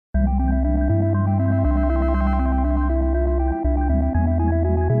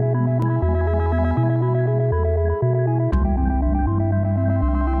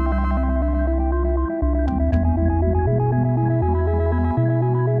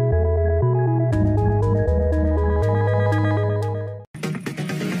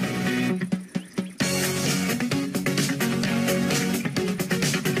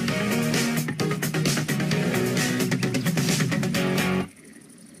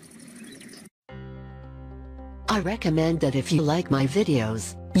I recommend that if you like my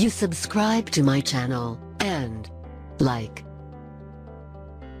videos, you subscribe to my channel, and like.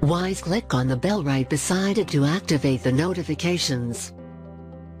 Wise click on the bell right beside it to activate the notifications.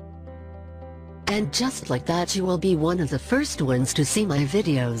 And just like that you will be one of the first ones to see my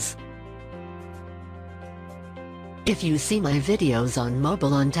videos. If you see my videos on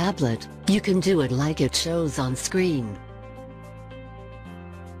mobile on tablet, you can do it like it shows on screen.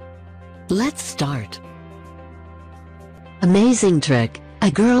 Let's start. Amazing trick. A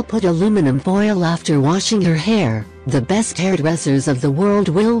girl put aluminum foil after washing her hair. The best hairdressers of the world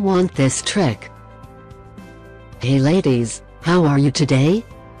will want this trick. Hey ladies, how are you today?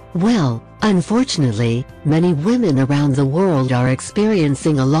 Well, unfortunately, many women around the world are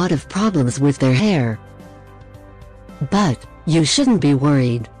experiencing a lot of problems with their hair. But you shouldn't be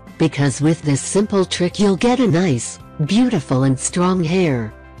worried, because with this simple trick you'll get a nice, beautiful and strong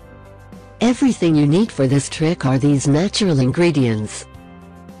hair. Everything you need for this trick are these natural ingredients.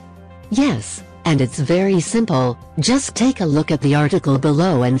 Yes, and it's very simple. Just take a look at the article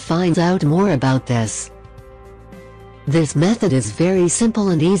below and find out more about this. This method is very simple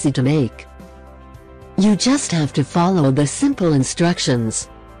and easy to make. You just have to follow the simple instructions.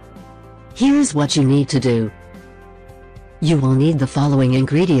 Here's what you need to do. You will need the following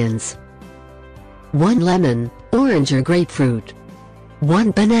ingredients: 1 lemon, orange or grapefruit, 1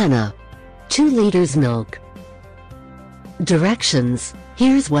 banana, 2 liters milk. Directions.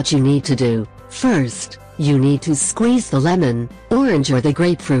 Here's what you need to do. First, you need to squeeze the lemon, orange or the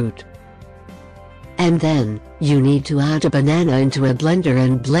grapefruit. And then, you need to add a banana into a blender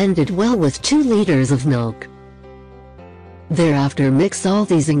and blend it well with 2 liters of milk. Thereafter mix all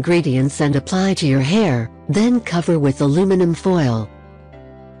these ingredients and apply to your hair, then cover with aluminum foil.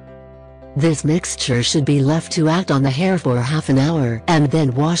 This mixture should be left to act on the hair for half an hour and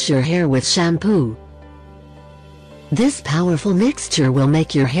then wash your hair with shampoo. This powerful mixture will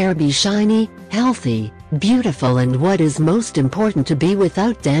make your hair be shiny, healthy, beautiful and what is most important to be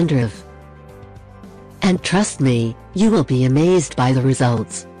without dandruff. And trust me, you will be amazed by the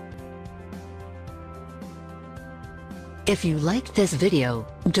results. If you liked this video,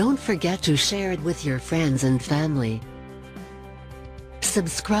 don't forget to share it with your friends and family.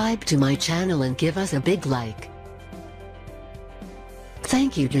 Subscribe to my channel and give us a big like.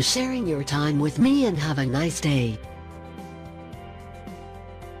 Thank you for sharing your time with me and have a nice day.